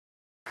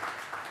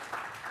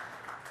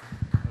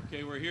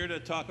Okay, we're here to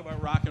talk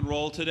about rock and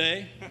roll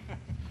today.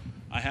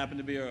 I happen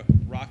to be a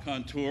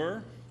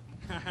raconteur,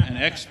 an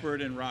expert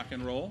in rock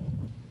and roll.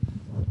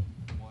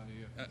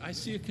 I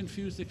see a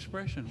confused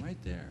expression right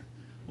there.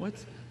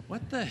 What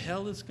the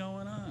hell is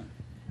going on?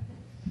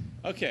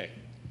 Okay,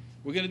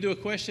 we're going to do a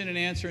question and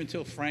answer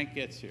until Frank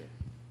gets here.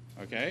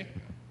 Okay?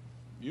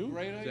 You?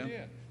 Great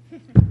idea.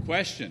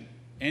 Question.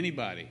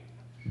 Anybody?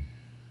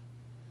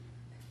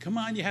 Come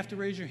on, you have to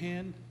raise your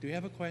hand. Do you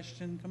have a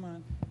question? Come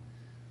on.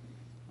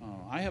 Oh,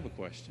 I have a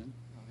question.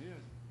 Oh, he is.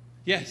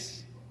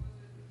 Yes.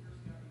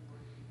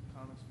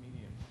 Comics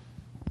medium.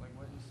 Like,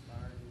 what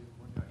inspired you?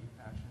 What got you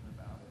passionate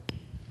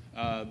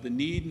about it? The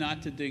need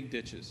not to dig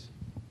ditches.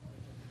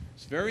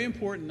 It's very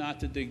important not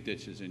to dig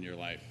ditches in your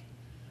life.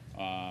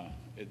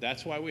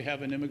 That's why we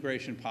have an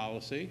immigration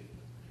policy.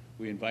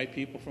 We invite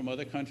people from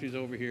other countries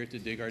over here to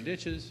dig our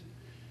ditches,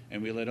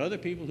 and we let other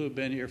people who have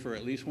been here for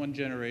at least one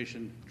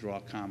generation draw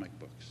comic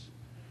books.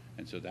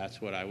 And so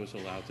that's what I was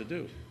allowed to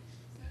do.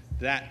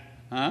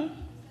 Huh?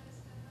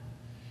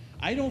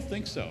 I don't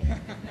think so.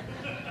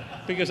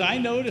 Because I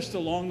noticed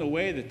along the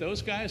way that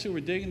those guys who were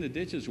digging the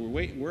ditches were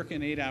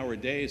working 8-hour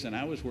days, and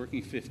I was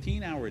working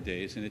 15-hour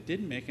days, and it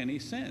didn't make any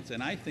sense.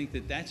 And I think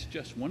that that's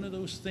just one of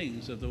those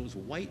things of those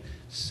white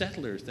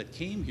settlers that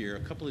came here a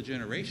couple of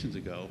generations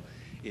ago,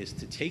 is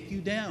to take you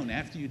down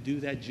after you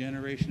do that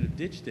generation of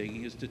ditch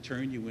digging is to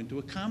turn you into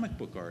a comic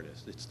book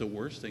artist. It's the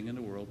worst thing in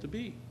the world to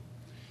be.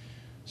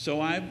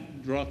 So I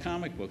draw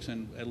comic books,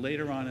 and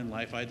later on in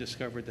life I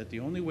discovered that the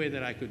only way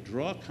that I could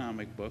draw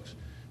comic books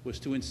was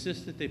to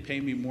insist that they pay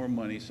me more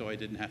money so I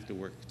didn't have to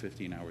work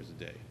 15 hours a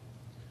day.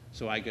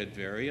 So I got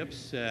very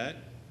upset,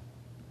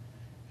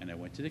 and I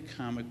went to the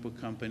comic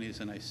book companies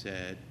and I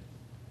said,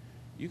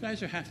 you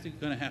guys are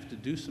going to have to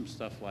do some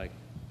stuff like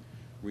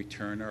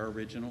return our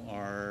original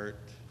art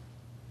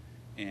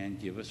and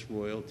give us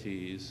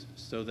royalties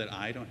so that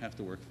I don't have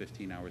to work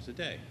 15 hours a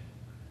day.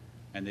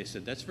 And they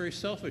said, that's very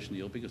selfish,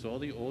 Neal, because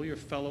all your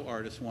fellow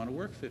artists want to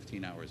work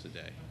 15 hours a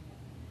day.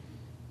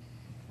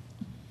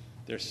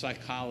 They're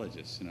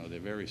psychologists, they're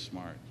very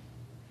smart.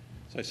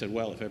 So I said,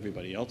 well, if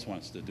everybody else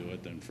wants to do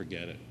it, then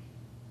forget it.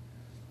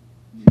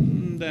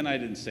 Then I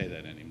didn't say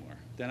that anymore.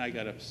 Then I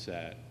got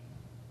upset.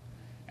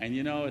 And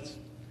it's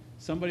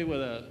somebody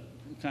with a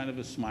kind of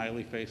a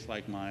smiley face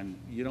like mine,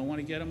 you don't want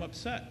to get them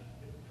upset.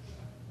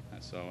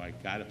 And so I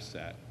got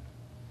upset.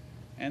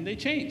 And they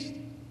changed.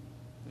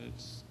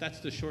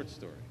 That's the short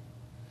story.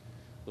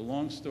 The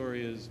long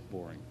story is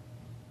boring.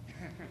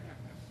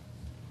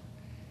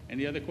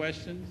 Any other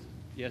questions?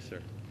 Yes, sir.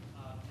 You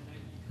kind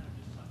of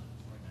just touched on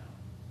this right now,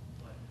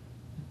 but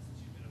since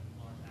you've been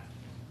a large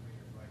activist in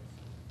creative rights,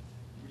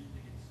 where do you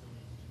think it still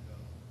needs to go?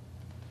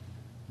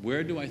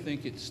 Where do I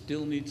think it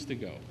still needs to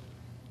go?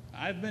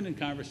 I've been in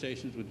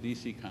conversations with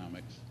DC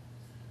Comics,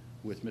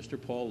 with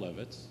Mr. Paul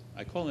Levitz.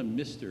 I call him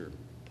Mr.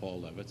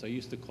 Paul Levitz. I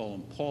used to call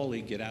him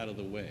Paulie, get out of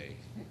the way.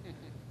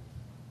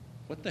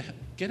 What the hell?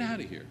 Get out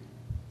of here.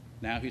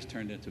 Now he's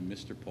turned into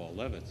Mr. Paul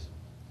Levitz.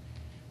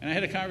 And I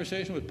had a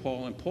conversation with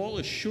Paul, and Paul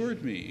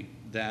assured me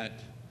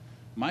that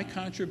my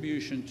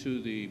contribution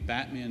to the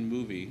Batman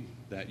movie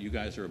that you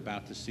guys are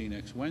about to see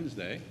next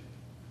Wednesday,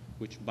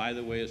 which, by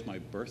the way, is my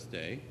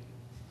birthday.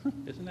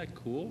 Isn't that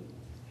cool?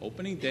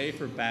 Opening day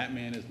for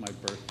Batman is my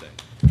birthday.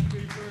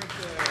 Happy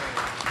birthday.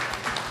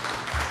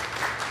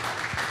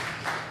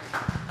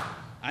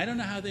 I don't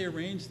know how they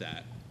arranged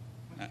that.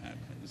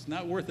 It's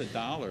not worth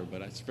 $1,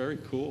 but it's very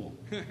cool.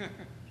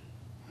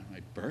 My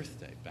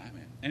birthday,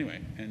 Batman.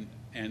 Anyway,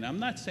 and I'm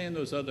not saying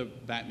those other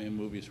Batman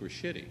movies were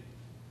shitty.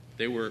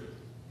 They were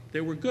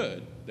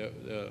good.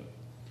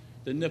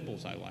 The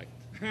nipples I liked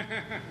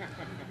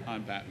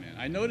on Batman.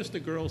 I noticed the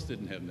girls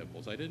didn't have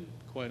nipples. I didn't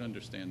quite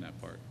understand that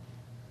part.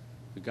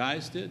 The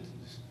guys did.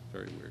 It's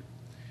very weird.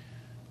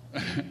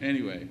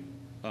 Anyway,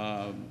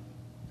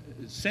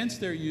 since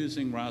they're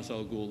using Ra's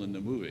al Ghul in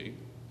the movie,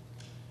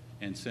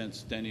 and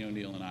since Denny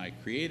O'Neil and I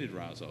created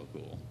Ra's al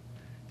Ghul,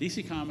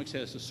 DC Comics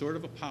has a sort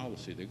of a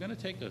policy. They're going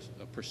to take a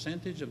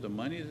percentage of the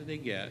money that they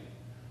get,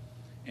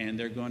 and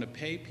they're going to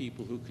pay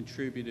people who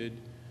contributed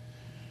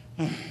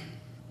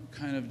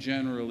kind of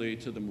generally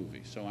to the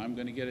movie. So I'm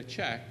going to get a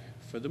check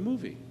for the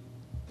movie.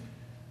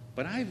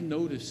 But I've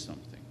noticed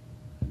something,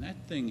 and that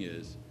thing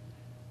is,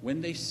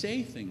 when they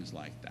say things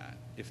like that,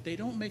 if they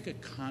don't make a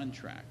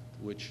contract,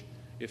 which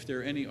if there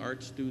are any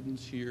art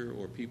students here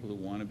or people who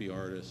want to be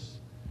artists,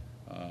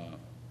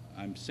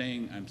 I'm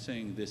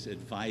saying this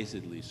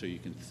advisedly so you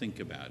can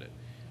think about it.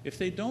 If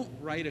they don't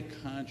write a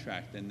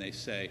contract and they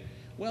say,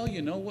 well,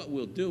 what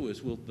we'll do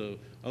is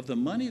of the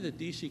money that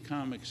DC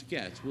Comics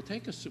gets, we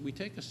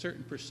take a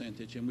certain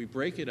percentage and we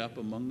break it up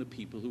among the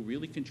people who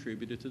really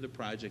contributed to the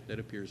project that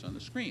appears on the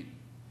screen.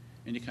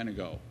 And you kind of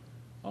go,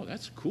 oh,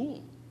 that's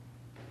cool.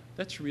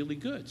 That's really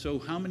good. So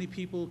how many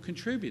people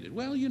contributed?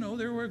 Well,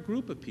 there were a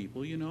group of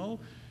people,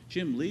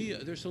 Jim Lee,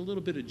 there's a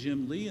little bit of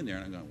Jim Lee in there.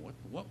 And I'm going,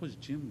 what was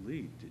Jim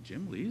Lee? Did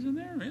Jim Lee's in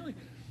there? Really?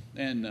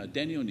 And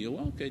Denny O'Neil,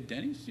 well, okay,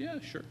 Denny's, yeah,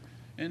 sure.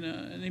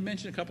 And he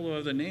mentioned a couple of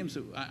other names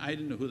that I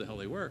didn't know who the hell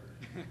they were.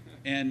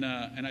 And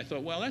I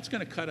thought, well, that's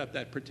going to cut up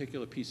that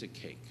particular piece of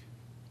cake.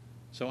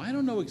 So I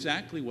don't know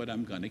exactly what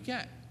I'm going to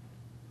get.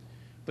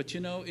 But, you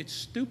know, it's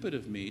stupid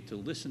of me to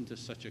listen to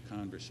such a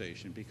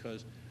conversation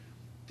because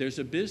there's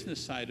a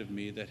business side of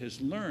me that has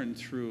learned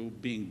through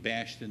being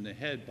bashed in the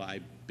head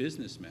by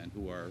businessmen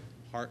who are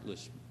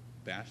heartless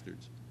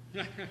bastards,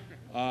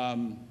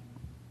 who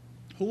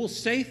will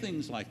say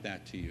things like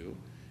that to you,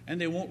 and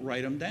they won't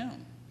write them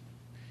down.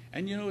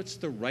 And, you know, it's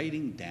the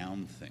writing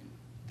down thing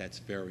that's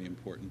very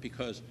important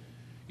because,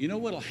 you know,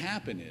 what will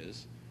happen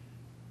is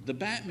the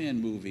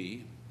Batman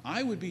movie,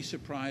 I would be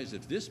surprised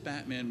if this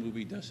Batman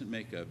movie doesn't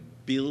make $1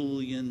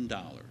 billion.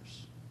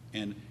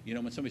 And, you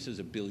know, when somebody says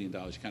 $1 billion,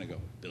 you kind of go, $1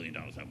 billion,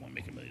 I want to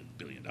make $1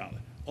 billion.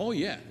 Oh,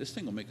 yeah, this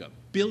thing will make $1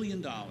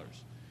 billion.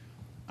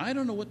 I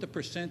don't know what the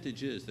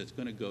percentage is that's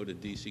going to go to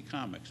DC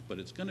Comics, but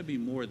it's going to be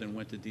more than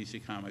went to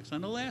DC Comics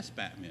on the last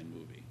Batman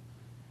movie.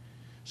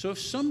 So if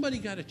somebody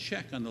got a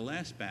check on the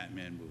last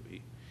Batman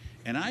movie,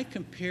 and I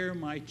compare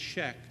my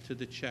check to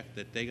the check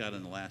that they got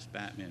on the last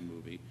Batman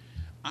movie,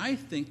 I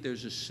think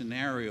there's a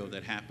scenario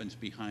that happens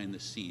behind the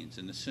scenes.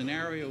 And the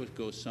scenario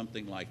goes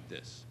something like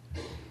this.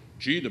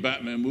 Gee, the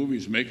Batman movie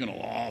is making an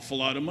awful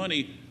lot of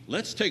money.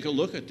 Let's take a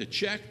look at the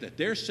check that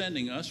they're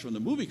sending us from the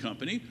movie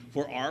company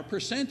for our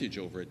percentage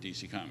over at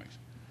DC Comics.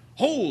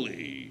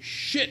 Holy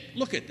shit,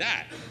 look at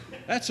that.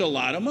 That's a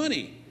lot of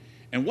money.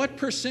 And what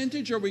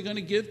percentage are we going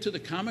to give to the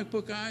comic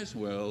book guys?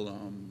 Well,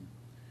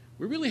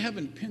 we really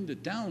haven't pinned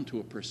it down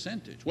to a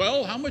percentage.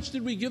 Well, how much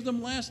did we give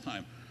them last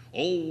time?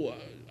 Oh,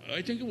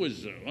 I think it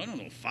was,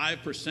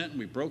 5%, and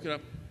we broke it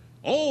up.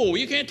 Oh,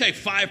 you can't take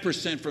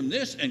 5% from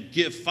this and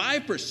give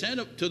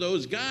 5% to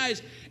those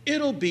guys.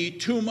 It'll be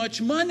too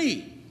much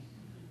money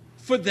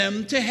for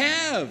them to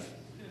have.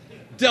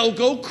 They'll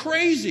go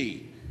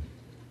crazy.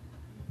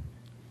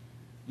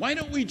 Why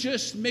don't we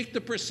just make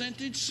the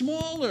percentage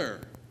smaller?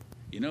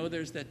 You know,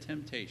 there's that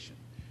temptation.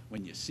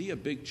 When you see a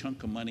big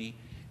chunk of money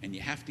and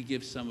you have to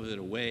give some of it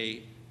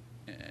away,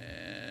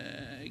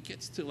 it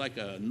gets to like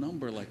a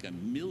number like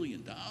 $1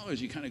 million.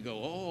 You kind of go,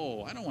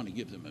 oh, I don't want to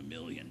give them $1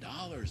 million.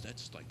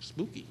 That's like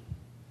spooky.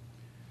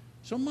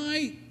 So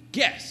my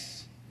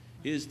guess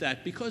is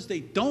that because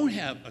they don't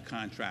have a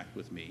contract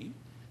with me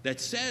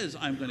that says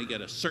I'm going to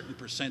get a certain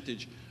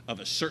percentage of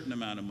a certain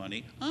amount of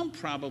money, I'm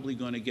probably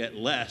going to get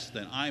less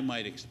than I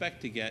might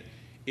expect to get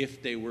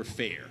if they were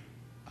fair.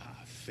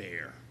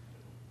 Fair.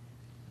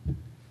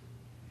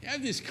 You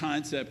have this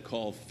concept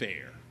called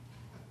fair.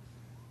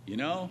 You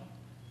know?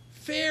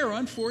 Fair,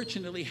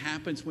 unfortunately,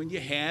 happens when you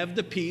have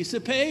the piece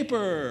of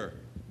paper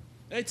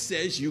that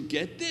says you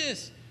get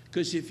this.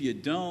 Because if you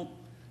don't,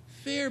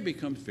 fair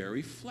becomes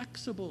very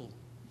flexible.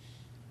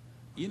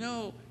 You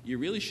know, you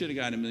really should have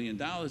got $1 million,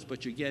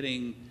 but you're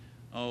getting,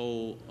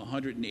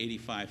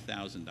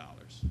 $185,000.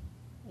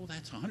 Well,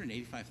 that's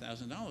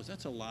 $185,000.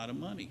 That's a lot of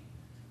money.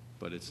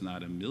 But it's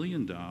not $1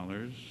 million.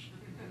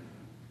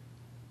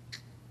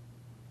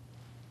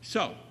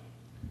 So,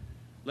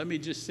 let me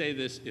just say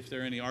this, if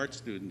there are any art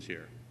students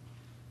here.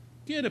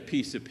 Get a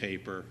piece of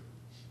paper.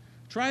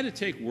 Try to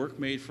take work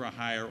made for a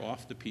hire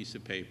off the piece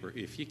of paper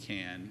if you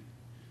can.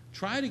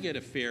 Try to get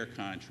a fair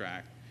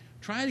contract.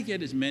 Try to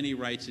get as many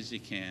rights as you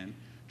can.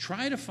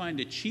 Try to find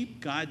a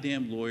cheap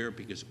goddamn lawyer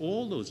because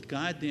all those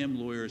goddamn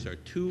lawyers are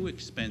too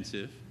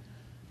expensive.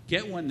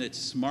 Get one that's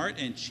smart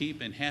and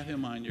cheap and have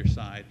him on your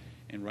side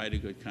and write a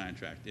good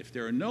contract. If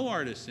there are no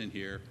artists in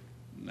here,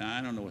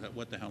 I don't know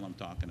what the hell I'm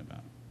talking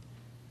about.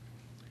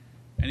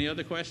 Any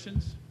other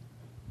questions?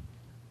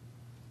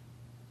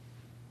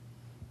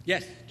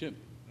 Yes, Jim.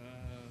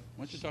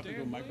 Why don't you talk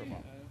into a microphone?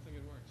 I don't think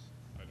it works.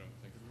 I don't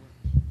think it works.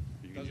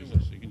 You can use Doesn't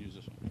this. You can use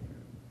this one.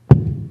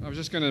 I was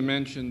just going to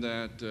mention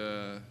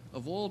that,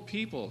 of all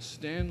people,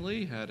 Stan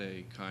Lee had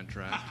a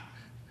contract,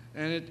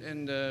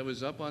 and it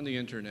was up on the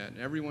internet.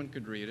 Everyone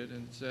could read it,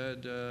 and it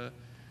said,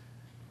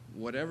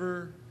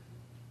 whatever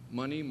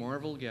money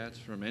Marvel gets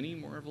from any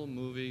Marvel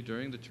movie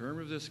during the term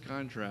of this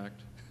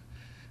contract,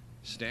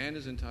 Stan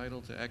is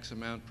entitled to X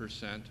amount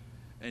 %.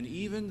 And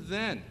even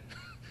then,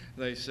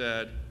 they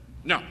said,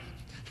 no.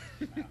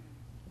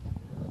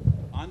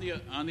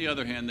 On the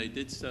other hand, they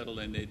did settle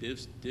and they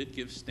did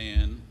give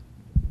Stan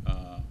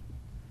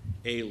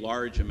a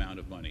large amount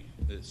of money.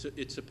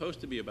 It's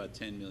supposed to be about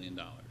 $10 million.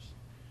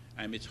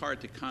 I mean, it's hard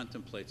to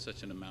contemplate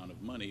such an amount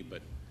of money,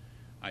 but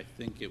I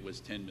think it was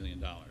 $10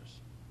 million.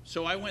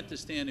 So I went to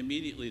Stan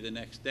immediately the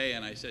next day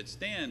and I said,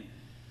 Stan,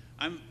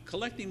 I'm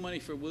collecting money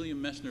for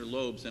William Messner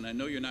Loeb's, and I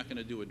know you're not going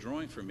to do a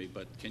drawing for me,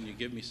 but can you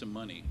give me some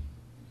money?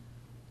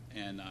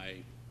 And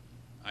I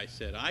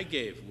said, I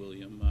gave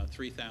William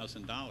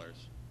 $3,000.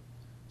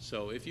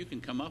 So if you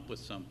can come up with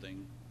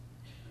something,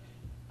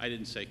 I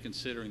didn't say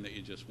considering that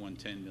you just won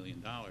 $10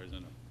 million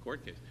in a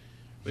court case,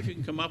 but if you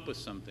can come up with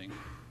something,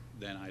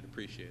 then I'd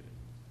appreciate it.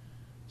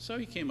 So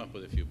he came up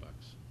with a few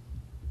bucks.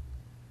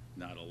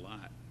 Not a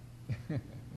lot.